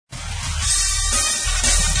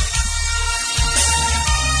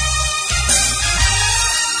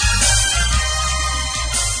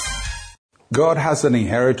God has an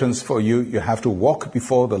inheritance for you. You have to walk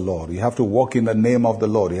before the Lord. You have to walk in the name of the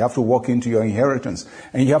Lord. You have to walk into your inheritance.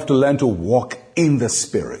 And you have to learn to walk in the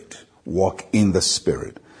Spirit. Walk in the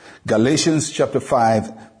Spirit. Galatians chapter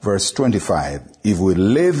 5, verse 25. If we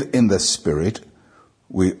live in the Spirit,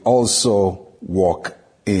 we also walk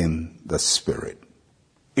in the Spirit.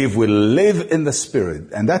 If we live in the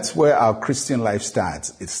Spirit, and that's where our Christian life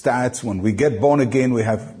starts. It starts when we get born again, we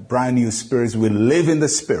have brand new spirits. We live in the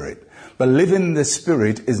Spirit. But living in the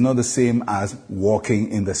Spirit is not the same as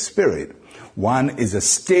walking in the Spirit. One is a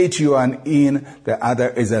state you are in, the other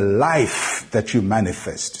is a life that you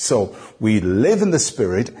manifest. So we live in the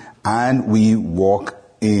Spirit and we walk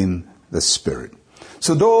in the Spirit.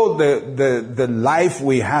 So though the life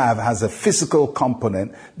we have has a physical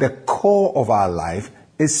component, the core of our life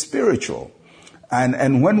is spiritual.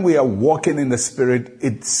 And when we are walking in the Spirit,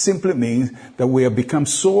 it simply means that we have become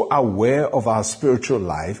so aware of our spiritual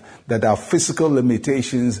life that our physical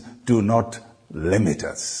limitations do not limit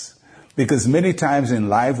us. Because many times in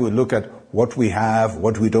life we look at what we have,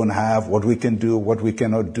 what we don't have, what we can do, what we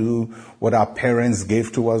cannot do, what our parents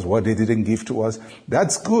gave to us, what they didn't give to us.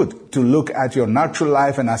 That's good to look at your natural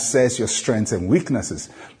life and assess your strengths and weaknesses.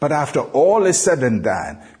 But after all is said and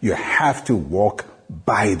done, you have to walk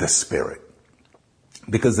by the Spirit.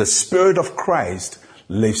 Because the Spirit of Christ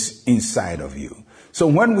lives inside of you. So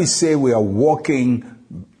when we say we are walking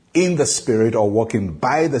in the Spirit or walking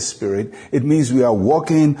by the Spirit, it means we are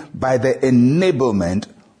walking by the enablement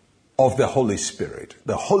of the Holy Spirit.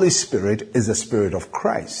 The Holy Spirit is the Spirit of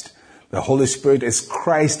Christ. The Holy Spirit is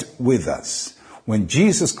Christ with us. When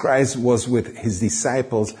Jesus Christ was with his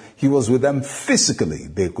disciples, he was with them physically.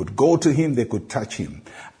 They could go to him, they could touch him.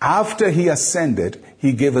 After he ascended,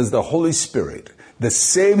 he gave us the Holy Spirit, the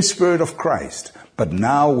same Spirit of Christ, but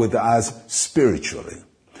now with us spiritually.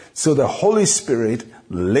 So the Holy Spirit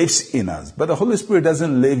lives in us. But the Holy Spirit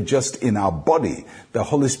doesn't live just in our body. The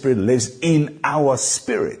Holy Spirit lives in our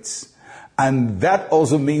spirits. And that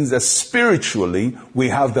also means that spiritually, we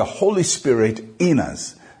have the Holy Spirit in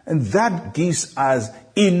us. And that gives us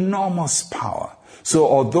enormous power. So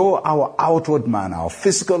although our outward man, our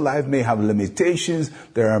physical life may have limitations,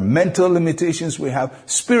 there are mental limitations we have,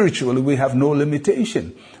 spiritually we have no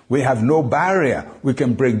limitation. We have no barrier. We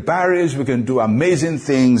can break barriers. We can do amazing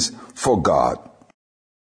things for God.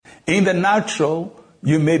 In the natural,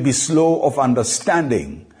 you may be slow of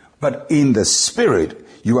understanding, but in the Spirit,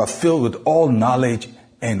 you are filled with all knowledge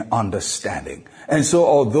and understanding. And so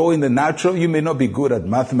although in the natural you may not be good at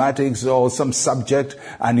mathematics or some subject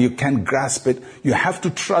and you can't grasp it, you have to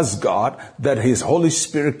trust God that His Holy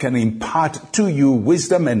Spirit can impart to you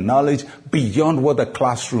wisdom and knowledge beyond what the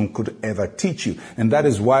classroom could ever teach you. And that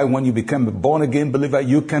is why when you become a born-again believer,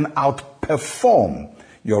 you can outperform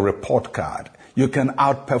your report card. You can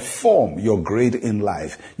outperform your grade in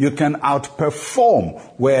life. You can outperform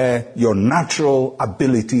where your natural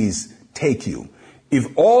abilities take you. If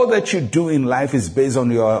all that you do in life is based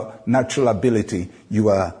on your natural ability, you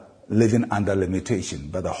are living under limitation.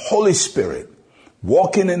 But the Holy Spirit,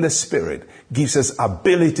 walking in the Spirit, gives us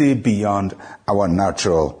ability beyond our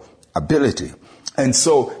natural ability. And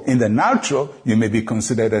so in the natural, you may be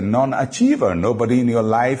considered a non-achiever. Nobody in your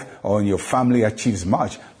life or in your family achieves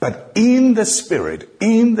much. But in the Spirit,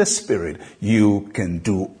 you can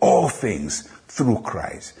do all things through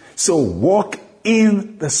Christ. So walk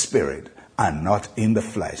in the Spirit and not in the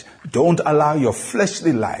flesh. Don't allow your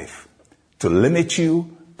fleshly life to limit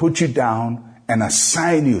you, put you down, and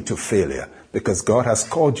assign you to failure. Because God has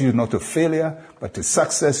called you not to failure, but to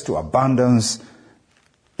success, to abundance,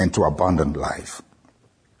 and to abundant life.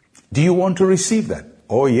 Do you want to receive that?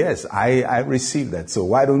 Oh yes, I receive that. So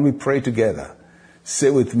why don't we pray together? Say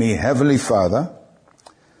with me, Heavenly Father,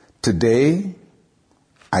 today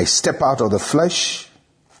I step out of the flesh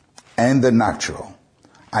and the natural.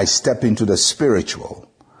 I step into the spiritual.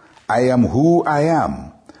 I am who I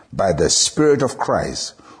am by the Spirit of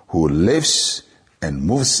Christ who lives and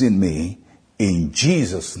moves in me. In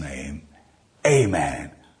Jesus' name,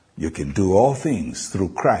 amen. You can do all things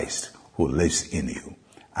through Christ who lives in you.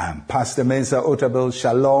 I'm Pastor Mensa Otabil.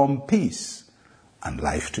 Shalom, peace, and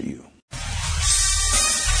life to you.